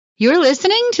You're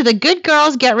listening to the Good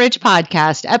Girls Get Rich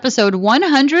podcast, episode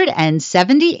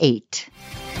 178.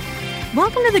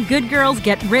 Welcome to the Good Girls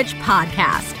Get Rich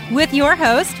podcast with your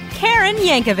host, Karen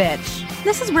Yankovich.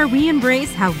 This is where we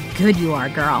embrace how good you are,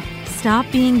 girl.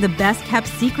 Stop being the best kept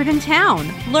secret in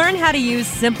town. Learn how to use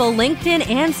simple LinkedIn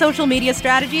and social media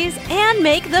strategies and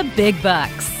make the big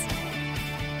bucks.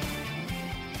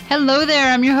 Hello there.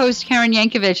 I'm your host, Karen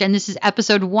Yankovich, and this is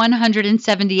episode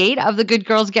 178 of the Good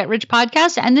Girls Get Rich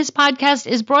podcast. And this podcast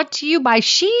is brought to you by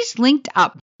She's Linked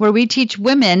Up, where we teach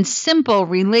women simple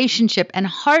relationship and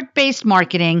heart-based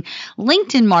marketing,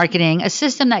 LinkedIn marketing, a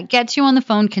system that gets you on the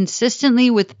phone consistently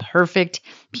with perfect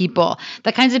people,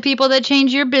 the kinds of people that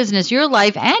change your business, your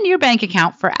life, and your bank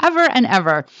account forever and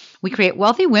ever. We create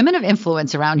wealthy women of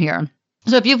influence around here.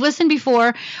 So if you've listened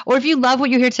before, or if you love what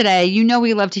you hear today, you know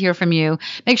we love to hear from you.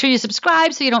 Make sure you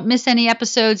subscribe so you don't miss any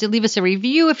episodes. You leave us a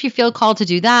review if you feel called to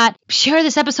do that. Share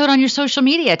this episode on your social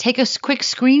media. Take a quick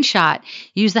screenshot.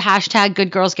 Use the hashtag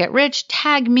GoodGirlsGetRich.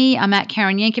 Tag me. I'm at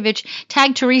Karen Yankovich.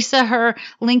 Tag Teresa. Her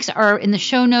links are in the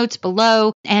show notes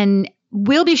below. And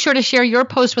we'll be sure to share your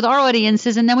post with our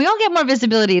audiences, and then we all get more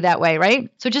visibility that way, right?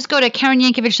 So just go to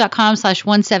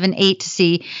KarenYankovich.com/178 to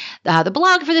see the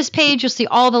blog for this page. You'll see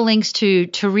all the links to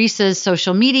Teresa's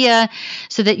social media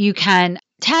so that you can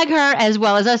tag her as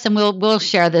well as us, and we'll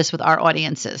share this with our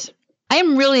audiences. I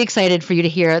am really excited for you to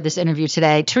hear this interview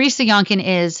today. Teresa Younkin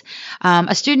is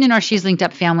a student in our She's Linked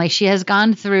Up family. She has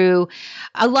gone through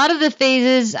a lot of the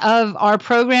phases of our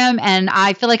program, and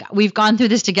I feel like we've gone through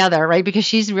this together, right? Because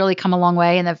she's really come a long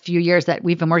way in the few years that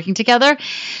we've been working together.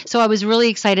 So I was really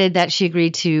excited that she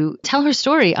agreed to tell her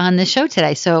story on this show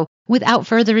today. So without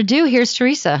further ado, here's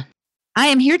Teresa. I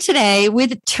am here today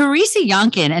with Teresa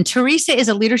Younkin, and Teresa is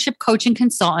a leadership coach and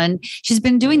consultant. She's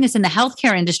been doing this in the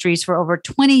healthcare industries for over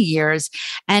 20 years,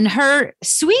 and her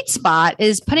sweet spot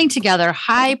is putting together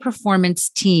high performance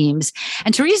teams.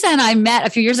 And Teresa and I met a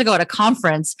few years ago at a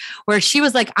conference where she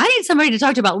was like, I need somebody to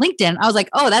talk to about LinkedIn. I was like,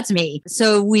 oh, that's me.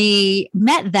 So we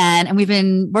met then, and we've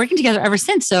been working together ever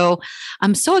since. So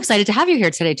I'm so excited to have you here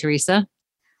today, Teresa.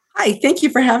 Hi, thank you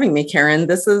for having me, Karen.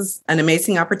 This is an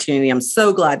amazing opportunity. I'm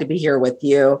so glad to be here with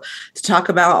you to talk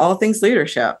about all things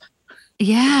leadership.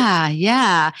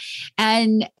 Yeah.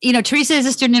 And, Teresa is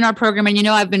a student in our program, and,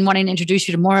 I've been wanting to introduce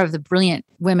you to more of the brilliant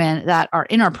women that are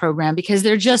in our program because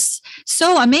they're just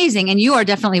so amazing. And you are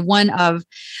definitely one of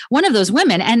those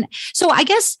women. And so I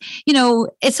guess,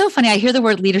 it's so funny. I hear the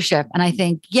word leadership and I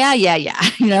think, yeah,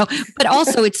 but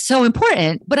also it's so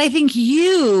important. But I think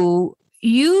you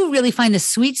really find the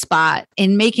sweet spot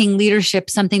in making leadership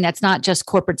something that's not just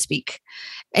corporate speak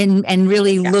and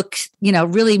really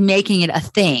really making it a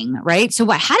thing, right? So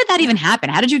how did that even happen?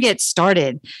 How did you get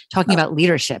started talking about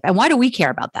leadership, and why do we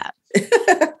care about that?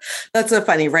 That's so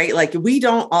funny, right? Like we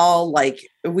don't all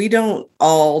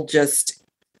just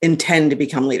intend to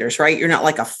become leaders, right? You're not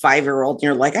like a 5-year-old and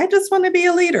you're like, I just want to be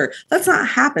a leader. That's not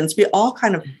happens. We all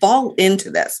kind of fall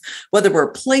into this, whether we're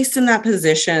placed in that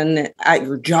position at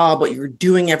your job, what you're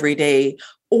doing every day,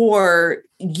 or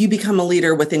you become a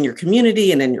leader within your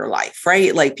community and in your life,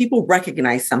 right? Like people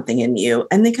recognize something in you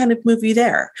and they kind of move you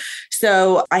there.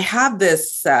 So I have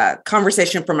this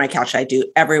conversation from my couch I do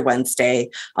every Wednesday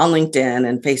on LinkedIn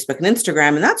and Facebook and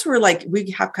Instagram. And that's where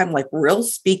we have kind of like real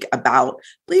speak about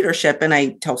leadership. And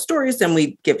I tell stories and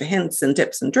we give hints and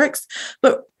tips and tricks.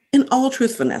 But in all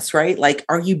truthfulness, right? Like,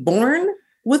 are you born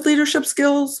with leadership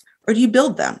skills? Or do you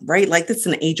build them, right? Like that's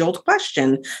an age-old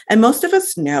question. And most of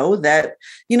us know that,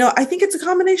 I think it's a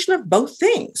combination of both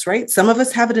things, right? Some of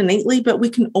us have it innately, but we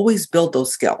can always build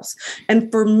those skills.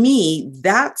 And for me,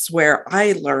 that's where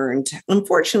I learned,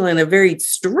 unfortunately, in a very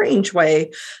strange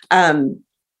way,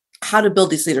 how to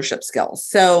build these leadership skills.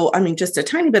 So, just a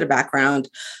tiny bit of background.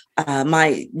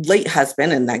 My late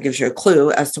husband, and that gives you a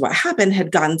clue as to what happened,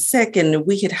 had gotten sick, and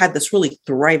we had this really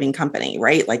thriving company,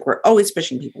 right? Like we're always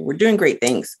pushing people. We're doing great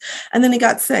things. And then he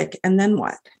got sick. And then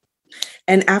what?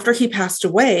 And after he passed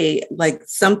away, like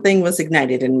something was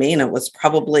ignited in me. And it was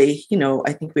probably,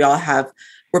 I think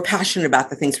we're passionate about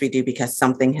the things we do because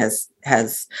something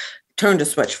has turned a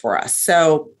switch for us.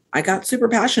 So I got super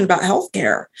passionate about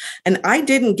healthcare, and I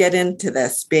didn't get into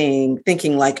this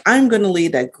thinking like I'm going to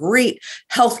lead a great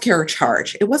healthcare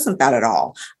charge. It wasn't that at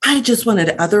all. I just wanted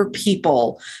other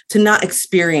people to not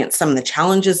experience some of the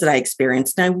challenges that I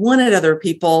experienced. And I wanted other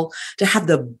people to have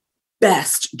the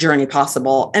best journey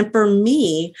possible. And for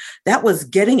me, that was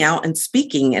getting out and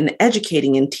speaking and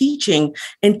educating and teaching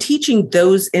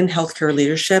those in healthcare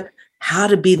leadership how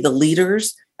to be the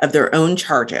leaders of their own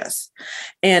charges.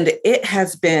 And it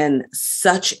has been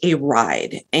such a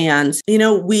ride. And,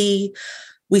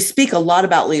 we speak a lot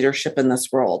about leadership in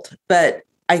this world, but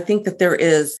I think that there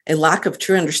is a lack of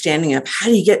true understanding of how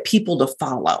do you get people to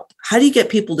follow? How do you get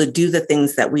people to do the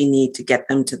things that we need to get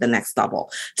them to the next level,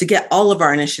 to get all of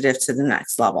our initiatives to the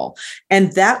next level?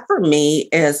 And that for me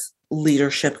is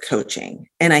leadership coaching.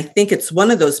 And I think it's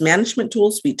one of those management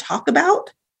tools we talk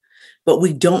about, but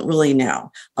we don't really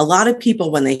know. A lot of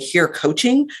people, when they hear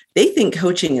coaching, they think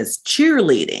coaching is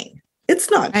cheerleading. It's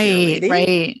not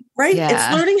cheerleading, right? Yeah.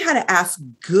 It's learning how to ask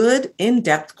good,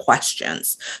 in-depth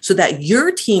questions so that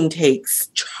your team takes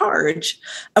charge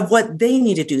of what they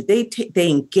need to do. They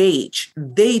engage,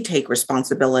 they take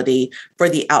responsibility for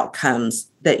the outcomes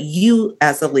that you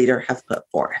as a leader have put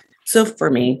forth. So for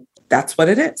me, that's what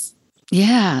it is.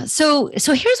 Yeah. So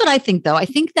here's what I think, though. I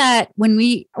think that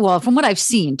from what I've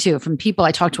seen too, from people,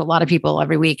 I talk to a lot of people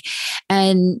every week,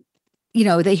 and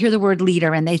they hear the word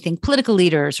leader and they think political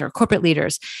leaders or corporate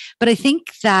leaders. But I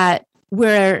think that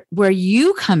where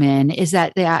you come in is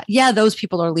that, those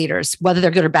people are leaders. Whether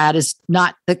they're good or bad is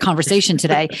not the conversation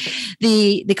today.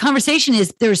 The conversation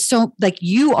is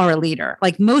you are a leader.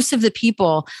 Like most of the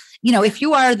people, if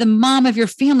you are the mom of your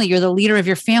family, you're the leader of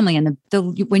your family. And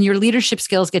when your leadership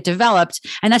skills get developed,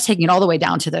 and that's taking it all the way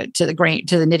down to the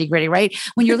nitty gritty, right?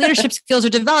 When your leadership skills are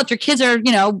developed, your kids are,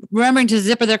 remembering to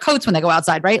zipper their coats when they go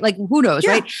outside, right? Like who knows,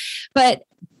 right? But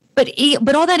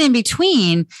all that in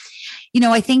between,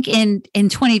 I think in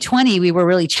 2020, we were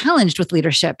really challenged with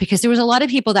leadership because there was a lot of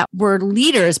people that were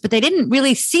leaders, but they didn't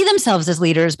really see themselves as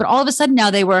leaders. But all of a sudden now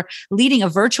they were leading a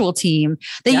virtual team.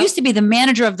 They used to be the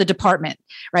manager of the department,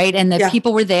 right? And the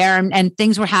people were there and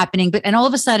things were happening. And all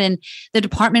of a sudden the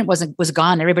department was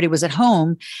gone. Everybody was at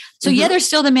home. So they're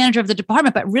still the manager of the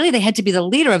department, but really they had to be the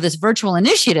leader of this virtual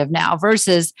initiative now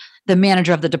versus the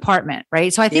manager of the department,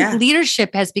 right? So I think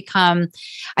leadership has become,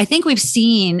 I think we've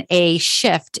seen a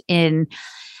shift in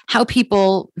how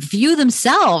people view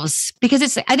themselves, because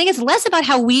I think it's less about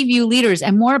how we view leaders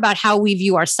and more about how we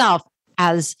view ourselves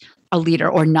as a leader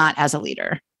or not as a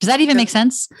leader. Does that even make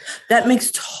sense? That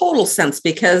makes total sense,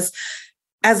 because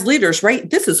as leaders, right,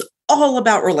 this is all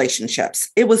about relationships.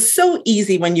 It was so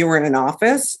easy when you were in an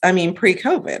office. I mean,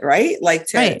 pre-COVID, right? Like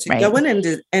to go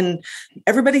in and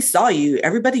everybody saw you,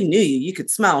 everybody knew you, you could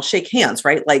smile, shake hands,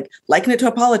 right? Like liken it to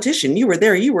a politician. You were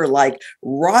there, you were like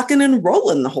rocking and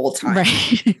rolling the whole time.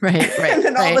 Right. And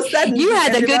then all of a sudden you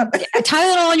had the good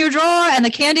Tylenol in your drawer and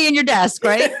the candy in your desk,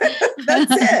 right?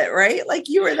 That's it, right? Like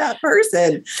you were that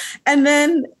person. And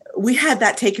then we had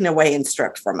that taken away and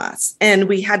stripped from us. And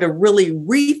we had to really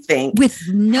rethink. With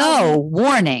no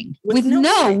warning,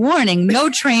 no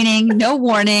training, no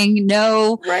warning,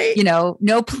 no,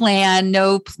 no plan,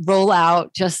 no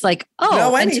rollout, just like,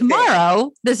 and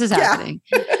tomorrow this is happening.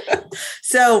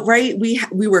 So, right,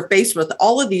 we were faced with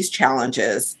all of these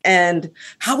challenges, and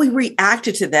how we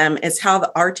reacted to them is how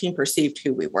our team perceived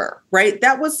who we were, right?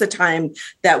 That was the time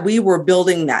that we were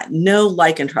building that know,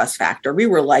 like, and trust factor. We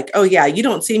were like, oh yeah, you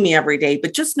don't see me every day,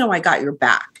 but just know I got your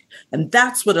back. And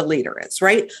that's what a leader is,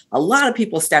 right? A lot of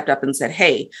people stepped up and said,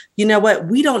 hey, you know what?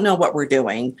 We don't know what we're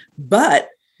doing, but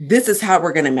this is how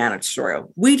we're going to manage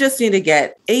through. We just need to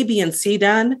get A, B, and C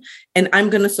done, and I'm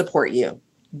going to support you.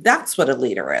 That's what a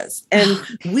leader is. And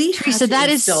Teresa, that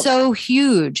is so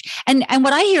huge. And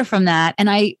what I hear from that, and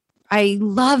I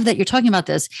love that you're talking about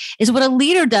this, is what a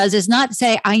leader does is not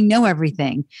say, I know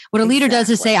everything. What a leader does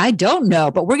is say, I don't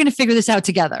know, but we're going to figure this out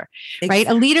together, right?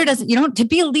 A leader to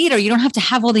be a leader, you don't have to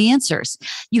have all the answers.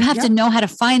 You have to know how to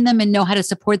find them and know how to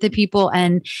support the people.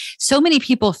 And so many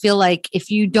people feel like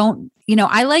if you don't,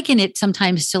 I liken it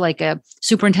sometimes to like a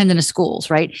superintendent of schools,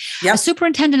 right? Yep. A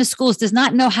superintendent of schools need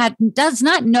to know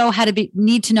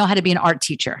how to be an art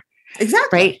teacher.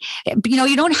 Exactly. Right.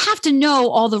 You don't have to know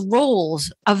all the roles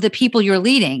of the people you're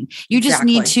leading. You just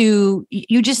need to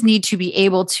be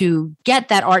able to get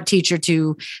that art teacher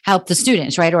to help the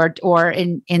students, right? Or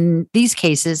in these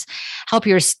cases, help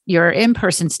your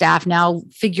in-person staff now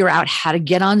figure out how to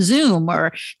get on Zoom,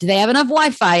 or do they have enough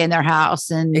Wi-Fi in their house,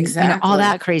 and all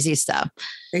that crazy stuff.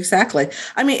 Exactly.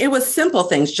 I mean, it was simple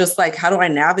things, just like, how do I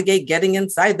navigate getting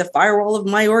inside the firewall of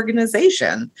my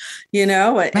organization,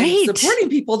 and supporting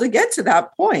people to get to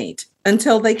that point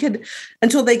until they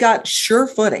got sure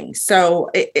footing. So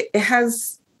it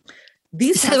has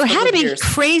these. So it had to be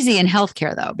crazy in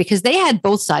healthcare, though, because they had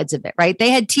both sides of it, right? They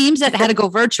had teams that had to go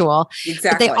virtual,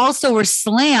 but they also were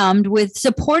slammed with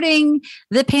supporting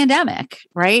the pandemic,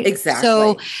 right?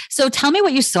 Exactly. So tell me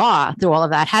what you saw through all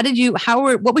of that.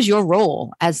 What was your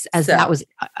role as that was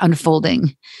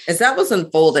unfolding? As that was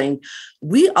unfolding,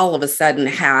 we all of a sudden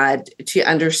had to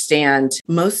understand.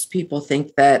 Most people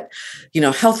think that,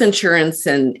 health insurance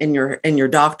and your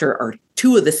doctor are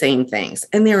two of the same things,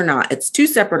 and they're not. It's two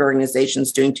separate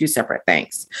organizations doing two separate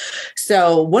things.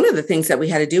 So one of the things that we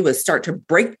had to do was start to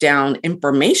break down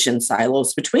information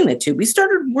silos between the two. We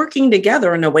started working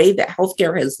together in a way that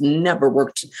healthcare has never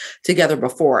worked together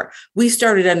before. We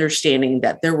started understanding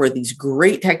that there were these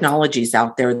great technologies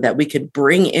out there that we could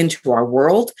bring into our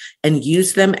world and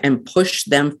use them and push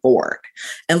them forward.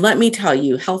 And let me tell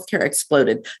you, healthcare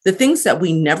exploded. The things that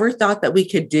we never thought that we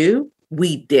could do,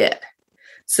 we did.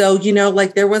 So,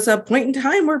 like there was a point in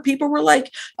time where people were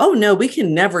like, oh, no, we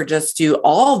can never just do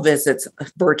all visits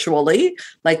virtually,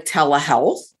 like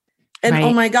telehealth. And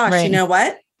oh my gosh, you know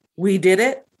what? We did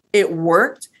it. It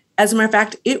worked. As a matter of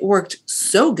fact, it worked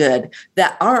so good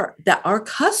that our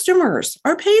customers,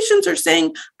 our patients are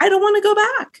saying, I don't want to go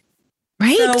back.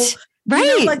 Right. So,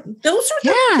 right. Like those are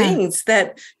the things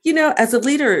that, as a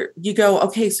leader, you go,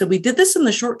 okay, so we did this in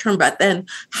the short term, but then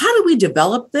how do we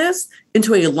develop this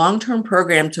into a long-term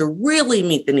program to really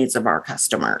meet the needs of our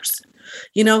customers?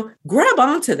 Grab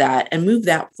onto that and move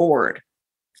that forward.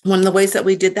 One of the ways that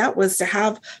we did that was to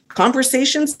have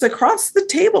conversations across the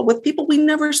table with people we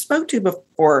never spoke to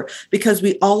before, because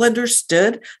we all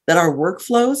understood that our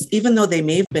workflows, even though they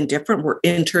may have been different, were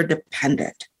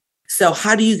interdependent. So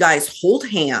how do you guys hold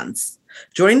hands,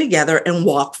 join together, and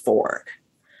walk forward?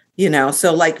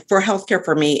 So like for healthcare,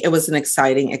 for me, it was an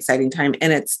exciting time,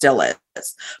 and it still is.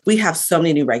 We have so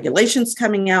many new regulations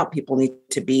coming out. People need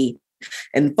to be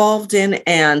involved in,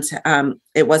 and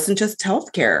it wasn't just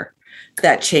healthcare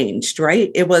that changed,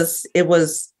 right? It was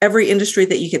every industry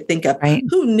that you could think of. Right.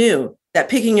 Who knew that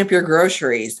picking up your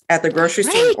groceries at the grocery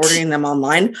store and ordering them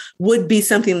online would be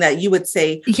something that you would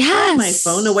say, yes, put my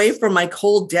phone away from my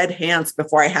cold, dead hands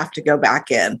before I have to go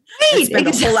back in and spend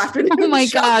the whole afternoon Oh my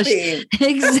shopping. Gosh.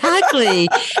 Exactly.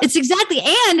 It's exactly.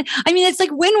 And I mean, it's like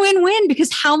win-win-win, because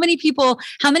how many people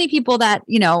that,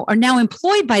 are now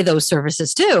employed by those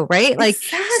services too, right? Like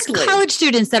college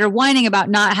students that are whining about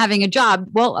not having a job.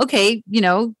 Well, okay,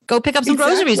 go pick up some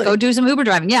groceries, go do some Uber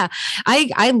driving. Yeah.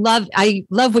 I love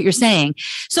what you're saying.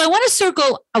 So I want to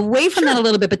circle away from that a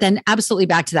little bit, but then absolutely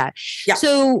back to that. Yeah.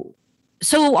 So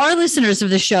our listeners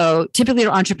of the show typically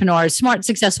are entrepreneurs, smart,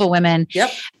 successful women. Yep.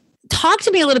 Talk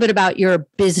to me a little bit about your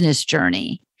business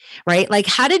journey, right? Like,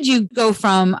 how did you go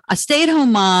from a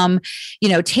stay-at-home mom,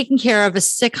 taking care of a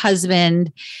sick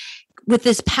husband, with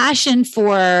this passion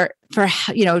for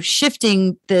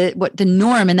shifting the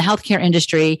norm in the healthcare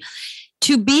industry,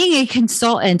 to being a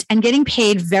consultant and getting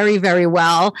paid very, very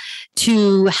well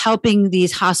to helping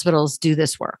these hospitals do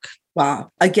this work?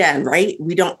 Wow. Again, right?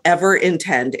 We don't ever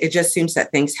intend. It just seems that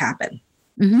things happen.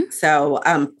 Mm-hmm. So,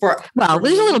 there's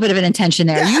a little bit of an intention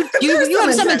there. Yeah, you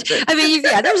have some.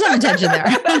 There's some intention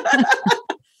there.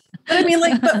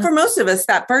 But for most of us,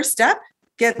 that first step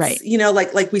gets,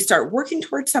 like we start working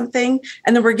towards something,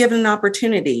 and then we're given an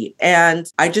opportunity.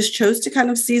 And I just chose to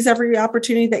kind of seize every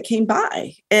opportunity that came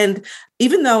by. And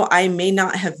even though I may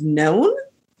not have known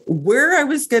where I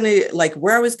was going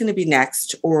to be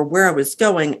next or where I was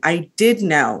going, I did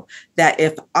know that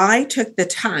if I took the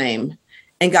time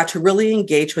and got to really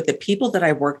engage with the people that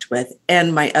I worked with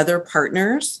and my other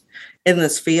partners in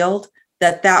this field,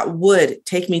 that would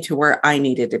take me to where I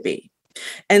needed to be.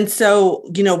 And so,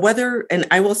 and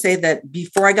I will say that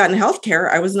before I got in healthcare,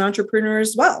 I was an entrepreneur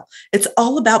as well. It's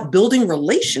all about building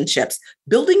relationships,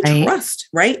 building trust,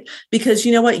 right? Because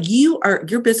you know what,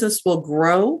 your business will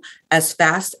grow as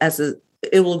fast as the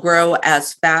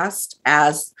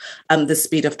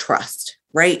speed of trust.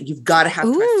 Right? You've got to have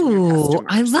trust in your customers.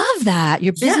 I love that.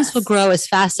 Your business will grow as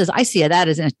fast as I see it. That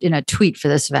is in a tweet for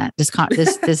this event, this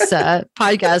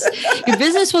podcast. Your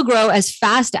business will grow as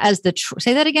fast as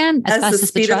say that again. As fast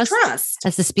as the trust.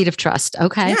 As the speed of trust.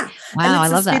 Okay. Yeah. Wow. I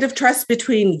love that. The speed of trust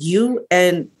between you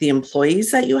and the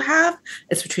employees that you have.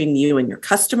 It's between you and your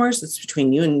customers. It's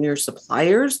between you and your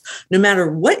suppliers. No matter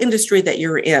what industry that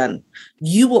you're in,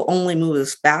 you will only move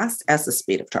as fast as the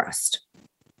speed of trust.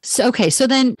 So, okay. So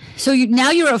now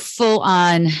you're a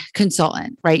full-on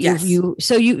consultant, right? Yes.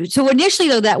 So initially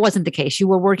though, that wasn't the case. You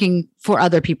were working for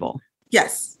other people.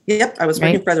 Yes. Yep. I was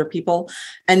working for other people,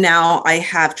 and now I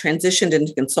have transitioned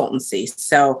into consultancy.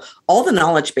 So all the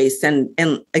knowledge base, and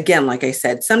again, like I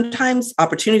said, sometimes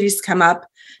opportunities come up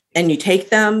and you take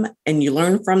them and you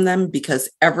learn from them, because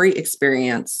every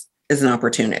experience is an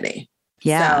opportunity.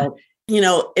 Yeah. So,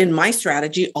 in my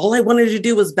strategy, all I wanted to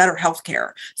do was better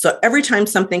healthcare. So every time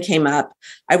something came up,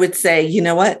 I would say, you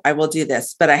know what, I will do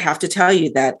this. But I have to tell you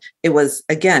that it was,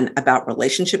 again, about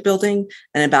relationship building,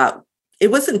 and it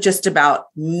wasn't just about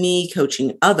me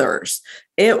coaching others.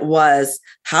 It was,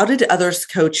 how did others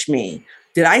coach me?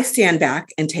 Did I stand back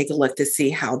and take a look to see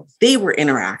how they were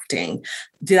interacting?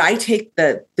 Did I take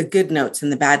the good notes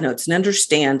and the bad notes and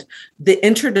understand the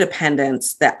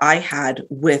interdependence that I had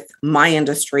with my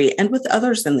industry and with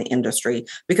others in the industry?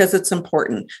 Because it's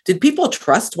important. Did people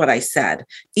trust what I said?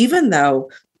 Even though,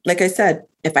 like I said,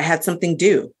 if I had something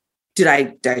due, did I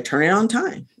turn it on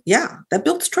time? Yeah, that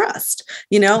builds trust.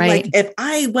 Like if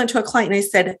I went to a client and I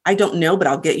said, I don't know, but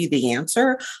I'll get you the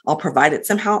answer. I'll provide it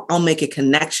somehow. I'll make a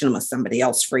connection with somebody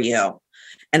else for you.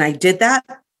 And I did that.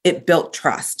 It built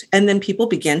trust. And then people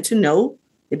began to know,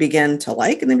 they began to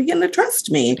like, and they began to trust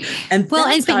me. And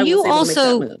but you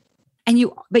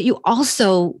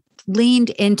also leaned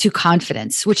into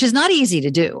confidence, which is not easy to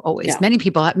do always. Yeah.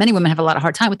 Many women have a lot of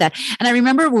hard time with that. And I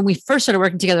remember when we first started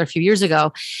working together a few years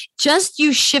ago, just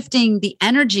you shifting the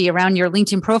energy around your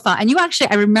LinkedIn profile. And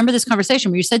I remember this conversation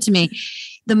where you said to me,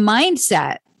 the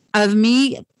mindset of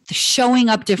me showing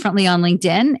up differently on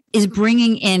LinkedIn is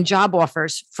bringing in job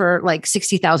offers for like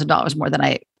 $60,000 more than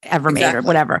I ever made or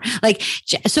whatever.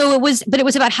 So it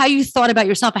was about how you thought about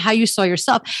yourself and how you saw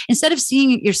yourself instead of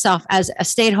seeing yourself as a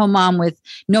stay-at-home mom with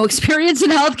no experience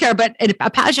in healthcare, but a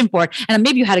passion for it. And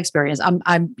maybe you had experience.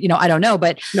 I don't know,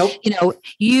 but nope.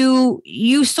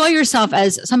 You saw yourself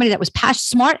as somebody that was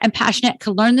smart and passionate,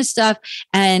 could learn this stuff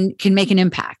and can make an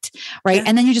impact. Right. Yeah.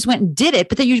 And then you just went and did it,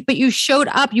 but you showed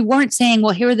up. You weren't saying,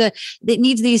 well, it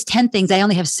needs these 10 things. I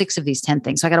only have 6 of these 10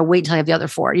 things. So I got to wait until I have the other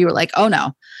 4. You were like, oh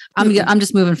no, I'm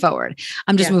just moving forward.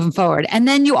 Moving forward. And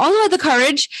then you also had the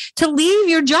courage to leave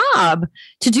your job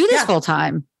to do this full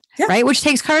time, right? Which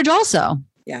takes courage also.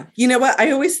 Yeah. You know what?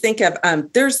 I always think of,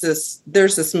 there's this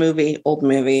old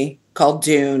movie called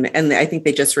Dune. And I think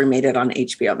they just remade it on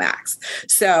HBO Max.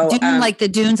 So Dune, like the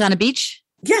dunes on a beach?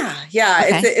 Yeah. Yeah.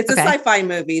 Okay. It's a sci-fi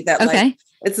movie that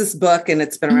it's this book and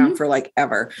it's been around for like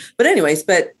ever. But anyways,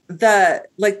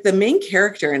 the main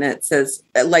character in it says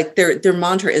like their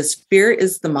mantra is fear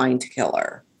is the mind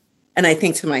killer. And I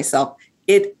think to myself,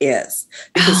 it is,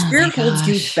 because fear holds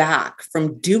you back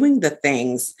from doing the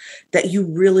things that you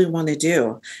really want to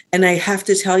do. And I have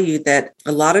to tell you that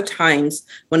a lot of times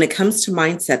when it comes to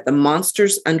mindset, the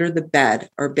monsters under the bed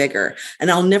are bigger.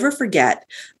 And I'll never forget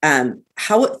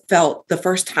how it felt the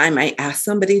first time I asked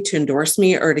somebody to endorse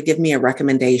me or to give me a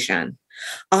recommendation.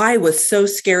 I was so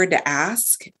scared to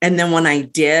ask. And then when I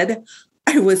did,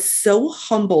 I was so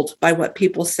humbled by what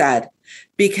people said,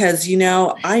 because,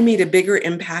 I made a bigger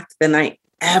impact than I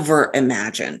ever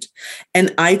imagined.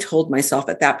 And I told myself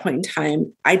at that point in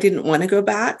time, I didn't want to go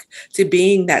back to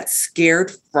being that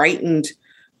scared, frightened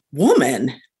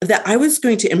woman, that I was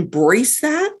going to embrace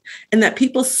that and that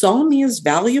people saw me as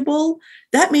valuable.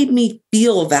 That made me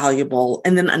feel valuable.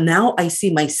 And then now I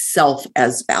see myself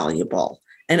as valuable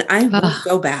and I won't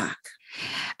go back.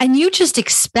 And you just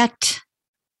expect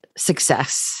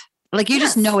success. Like you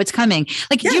just know it's coming.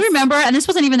 Like, do you remember, and this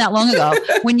wasn't even that long ago,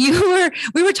 when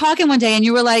we were talking one day and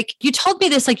you were like, you told me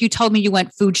this, like you told me you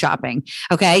went food shopping.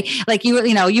 Okay. Like you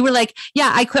were like,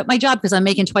 yeah, I quit my job because I'm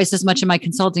making twice as much in my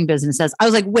consulting business as I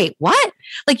was like, wait, what?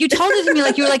 Like you told it to me,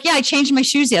 like, you were like, yeah, I changed my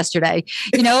shoes yesterday.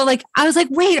 Like, I was like,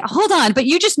 wait, hold on. But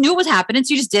you just knew what was happening.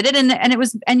 So you just did it.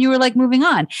 And you were like moving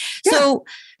on. Yeah. So,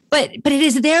 but it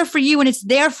is there for you and it's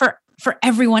there for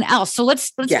everyone else. So let's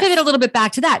pivot a little bit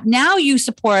back to that. Now you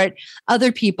support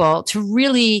other people to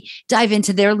really dive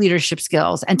into their leadership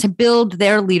skills and to build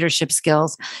their leadership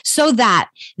skills so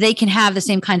that they can have the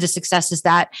same kinds of successes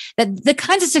that the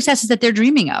kinds of successes that they're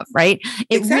dreaming of, right?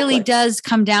 It really does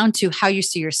come down to how you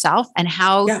see yourself and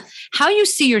how you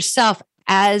see yourself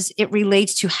as it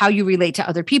relates to how you relate to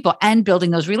other people and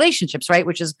building those relationships, right?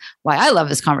 Which is why I love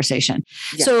this conversation.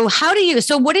 Yeah. So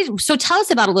tell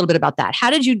us a little bit about that.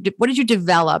 What did you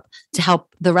develop to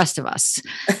help the rest of us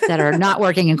that are not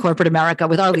working in corporate America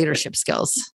with our leadership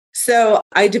skills? So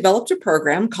I developed a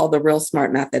program called the Real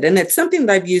Smart Method, and it's something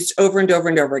that I've used over and over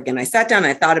and over again. I sat down,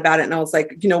 I thought about it, and I was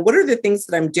like, what are the things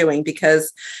that I'm doing?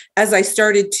 Because as I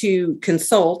started to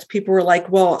consult, people were like,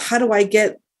 well, how do I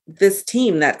get this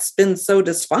team that's been so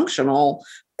dysfunctional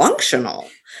functional?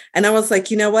 And I was like,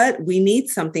 you know what? We need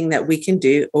something that we can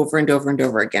do over and over and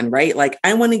over again, right? Like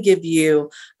I want to give you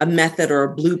a method or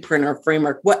a blueprint or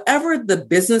framework, whatever the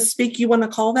business speak you want to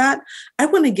call that. I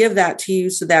want to give that to you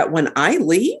so that when I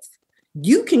leave,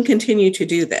 you can continue to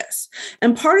do this.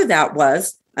 And part of that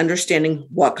was understanding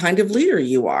what kind of leader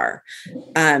you are.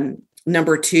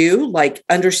 Number 2, like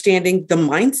understanding the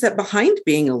mindset behind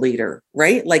being a leader,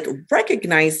 right? Like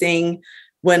recognizing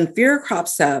when fear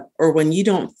crops up or when you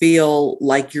don't feel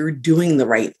like you're doing the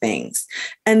right things.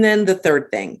 And then the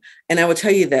third thing, and I will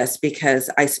tell you this because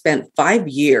I spent 5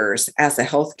 years as a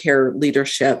healthcare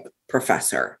leadership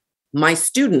professor. My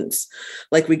students,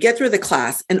 like we get through the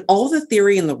class and all the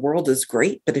theory in the world is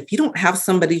great. But if you don't have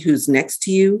somebody who's next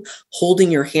to you,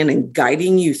 holding your hand and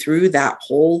guiding you through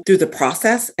through the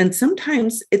process, and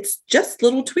sometimes it's just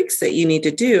little tweaks that you need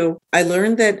to do. I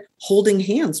learned that holding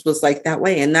hands was like that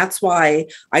way. And that's why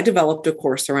I developed a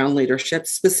course around leadership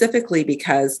specifically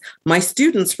because my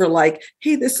students were like,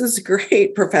 hey, this is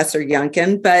great, Professor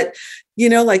Younkin. But,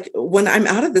 like when I'm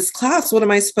out of this class, what am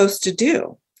I supposed to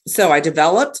do? So I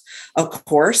developed a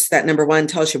course that, number one,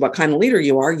 tells you what kind of leader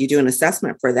you are. You do an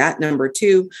assessment for that. Number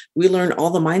two, we learn all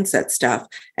the mindset stuff.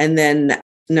 And then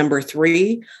number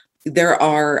three, there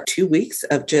are 2 weeks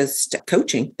of just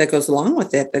coaching that goes along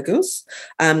with it,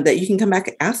 that you can come back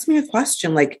and ask me a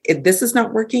question like, if this is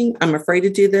not working, I'm afraid to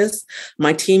do this.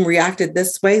 My team reacted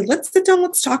this way. Let's sit down.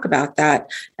 Let's talk about that.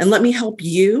 And let me help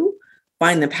you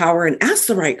find the power and ask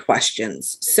the right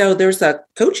questions. So there's a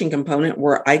coaching component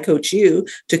where I coach you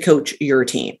to coach your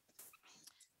team.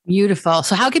 Beautiful.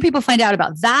 So how can people find out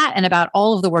about that and about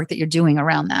all of the work that you're doing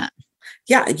around that?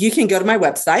 Yeah, you can go to my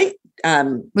website.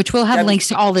 Which will have links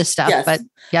to all this stuff. Yes. But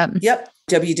Yep.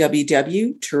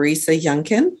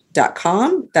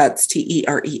 www.teresayounkin.com. That's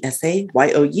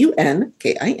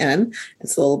TeresaYounkin.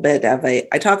 It's a little bit of I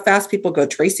talk fast. People go,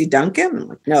 Tracy Duncan. I'm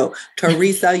like, no,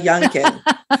 Teresa Younkin.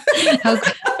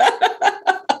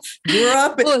 Grew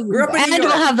up in New York.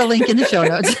 We'll have the link in the show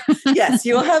notes. Yes,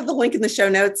 you will have the link in the show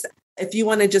notes. If you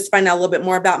want to just find out a little bit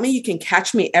more about me, you can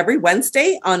catch me every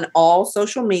Wednesday on all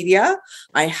social media.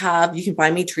 You can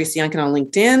find me, Teresa Younkin, on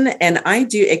LinkedIn, and I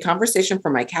do a conversation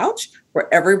from my couch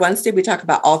where every Wednesday we talk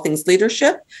about all things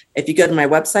leadership. If you go to my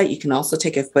website, you can also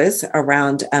take a quiz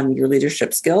around your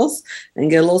leadership skills and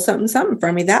get a little something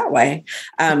from me that way.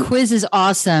 The quiz is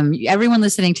awesome. Everyone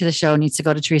listening to the show needs to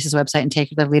go to Teresa's website and take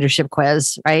the leadership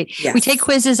quiz, right? Yes. We take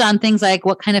quizzes on things like,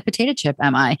 what kind of potato chip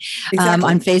am I? Exactly.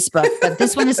 On Facebook, but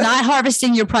this one is not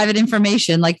harvesting your private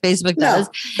information like Facebook does.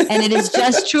 No. And it is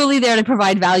just truly there to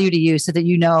provide value to you so that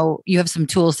you have some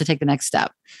tools to take the next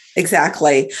step.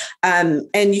 Exactly. And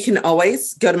you can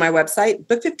always go to my website,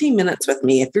 book 15 minutes with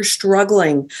me. If you're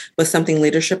struggling with something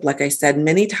leadership, like I said,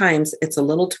 many times it's a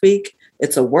little tweak,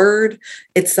 it's a word,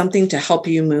 it's something to help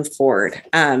you move forward.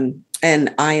 And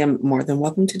I am more than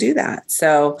welcome to do that.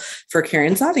 So for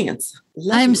Karen's audience,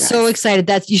 I'm so excited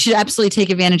that you should absolutely take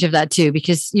advantage of that too,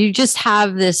 because you just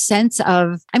have this sense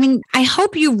of, I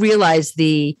hope you realize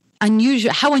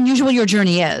how unusual your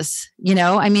journey is.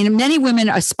 Many women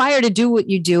aspire to do what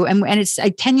you do. And it's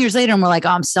like 10 years later and we're like,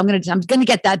 I'm going to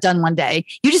get that done one day.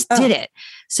 You just did it.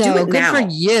 So good for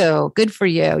you. Good for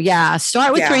you. Yeah.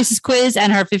 Start with Teresa's quiz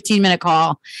and her 15-minute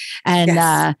call.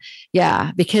 And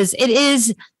because it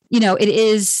is,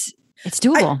 it's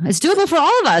doable. It's doable for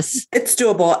all of us. It's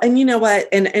doable. And you know what?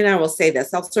 And I will say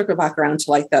this, I'll circle back around to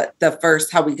like the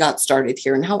first, how we got started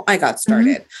here and how I got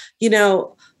started.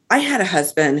 Mm-hmm. I had a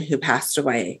husband who passed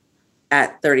away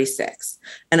at 36.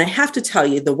 And I have to tell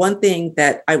you, the one thing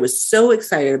that I was so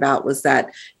excited about was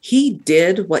that he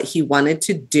did what he wanted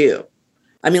to do.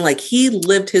 He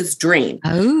lived his dream.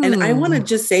 Oh. And I want to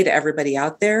just say to everybody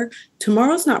out there,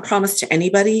 tomorrow's not promised to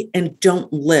anybody, and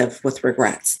don't live with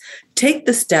regrets. Take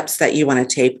the steps that you want to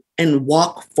take and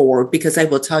walk forward, because I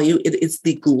will tell you, it is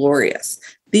the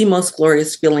most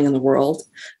glorious feeling in the world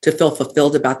to feel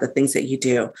fulfilled about the things that you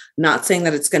do. Not saying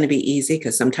that it's going to be easy,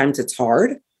 because sometimes it's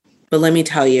hard. But let me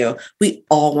tell you, we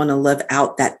all want to live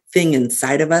out that thing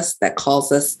inside of us that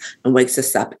calls us and wakes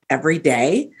us up every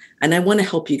day. And I want to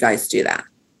help you guys do that.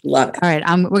 Love it. All right.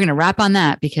 We're going to wrap on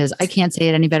that because I can't say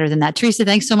it any better than that. Teresa,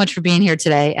 thanks so much for being here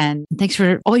today. And thanks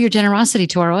for all your generosity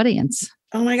to our audience.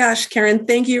 Oh my gosh, Karen,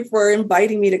 thank you for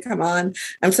inviting me to come on.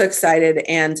 I'm so excited.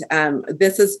 And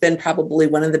this has been probably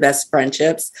one of the best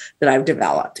friendships that I've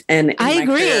developed. And I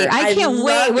agree. Career, I can't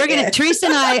wait. We're going to, Teresa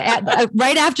and I,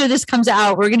 right after this comes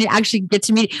out, we're going to actually get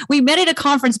to meet. We met at a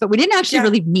conference, but we didn't actually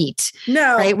really meet.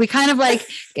 No. Right. We kind of like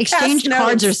exchanged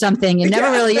cards or something and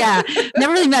never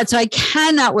really met. So I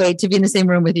cannot wait to be in the same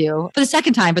room with you for the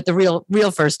second time, but the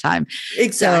real first time.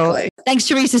 Exactly. So thanks,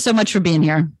 Teresa, so much for being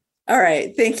here. All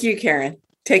right. Thank you, Karen.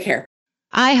 Take care.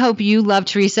 I hope you love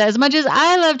Teresa as much as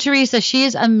I love Teresa. She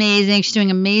is amazing. She's doing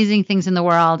amazing things in the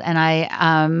world. And I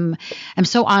am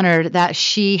so honored that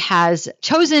she has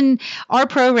chosen our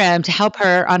program to help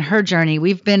her on her journey.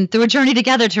 We've been through a journey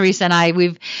together, Teresa and I.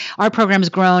 Our program has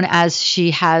grown as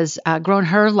she has grown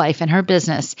her life and her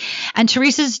business. And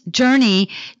Teresa's journey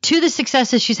to the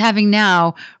successes she's having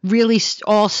now really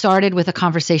all started with a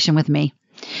conversation with me.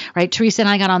 Right. Teresa and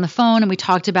I got on the phone and we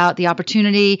talked about the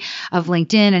opportunity of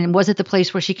LinkedIn and was it the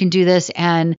place where she can do this?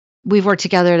 And we've worked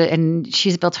together and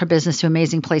she's built her business to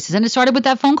amazing places. And it started with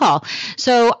that phone call.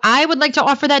 So I would like to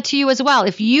offer that to you as well.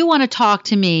 If you want to talk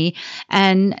to me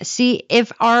and see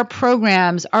if our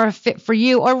programs are a fit for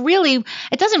you, or really,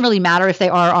 it doesn't really matter if they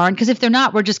are or aren't, because if they're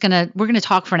not, we're going to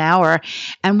talk for an hour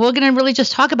and we're going to really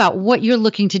just talk about what you're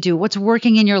looking to do, what's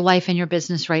working in your life and your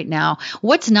business right now,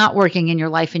 what's not working in your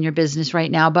life and your business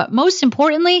right now. But most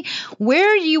importantly,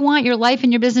 where do you want your life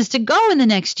and your business to go in the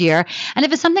next year? And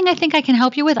if it's something I think I can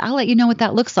help you with, I'll let you know what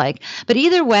that looks like. But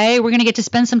either way, we're going to get to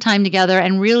spend some time together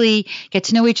and really get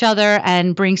to know each other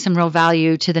and bring some real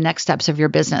value to the next steps of your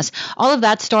business. All of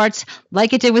that starts,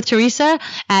 like it did with Teresa,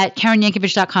 at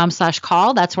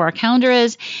KarenYankovich.com/call. That's where our calendar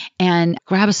is. And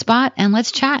grab a spot and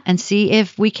let's chat and see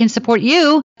if we can support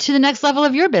you to the next level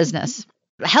of your business.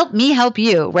 Help me help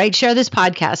you, right? Share this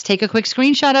podcast. Take a quick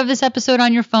screenshot of this episode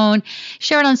on your phone,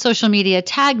 share it on social media,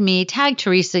 tag me, tag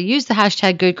Teresa, use the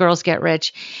hashtag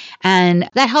 #GoodGirlsGetRich. And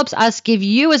that helps us give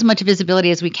you as much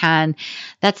visibility as we can.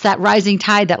 That's that rising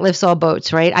tide that lifts all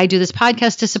boats, right? I do this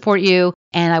podcast to support you,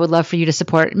 and I would love for you to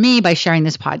support me by sharing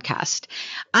this podcast.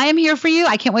 I am here for you.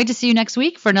 I can't wait to see you next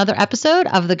week for another episode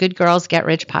of the Good Girls Get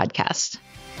Rich podcast.